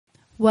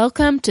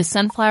Welcome to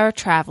Sunflower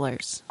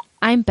Travelers.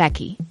 I'm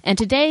Becky, and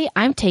today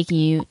I'm taking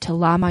you to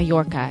La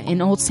Mallorca in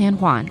Old San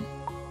Juan.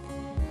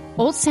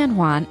 Old San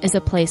Juan is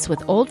a place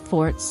with old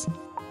forts,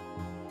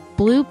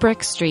 blue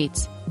brick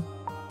streets,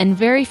 and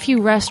very few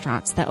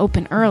restaurants that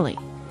open early.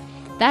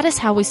 That is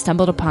how we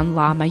stumbled upon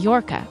La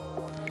Mallorca.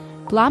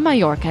 La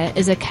Mallorca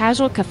is a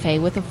casual cafe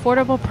with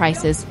affordable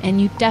prices,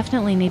 and you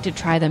definitely need to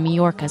try the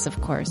Mallorcas,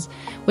 of course,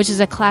 which is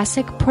a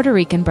classic Puerto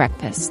Rican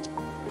breakfast.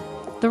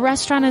 The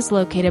restaurant is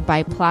located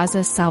by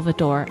Plaza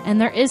Salvador,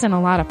 and there isn't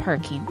a lot of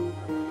parking.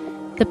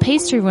 The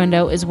pastry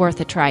window is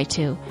worth a try,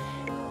 too.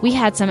 We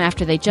had some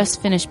after they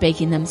just finished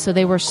baking them, so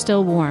they were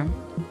still warm.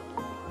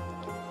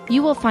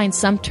 You will find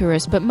some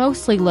tourists, but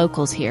mostly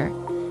locals here.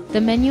 The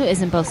menu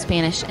is in both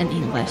Spanish and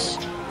English.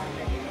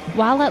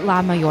 While at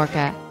La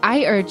Mallorca,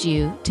 I urge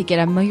you to get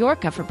a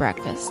Mallorca for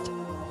breakfast.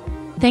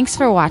 Thanks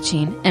for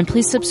watching, and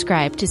please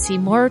subscribe to see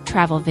more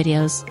travel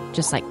videos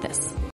just like this.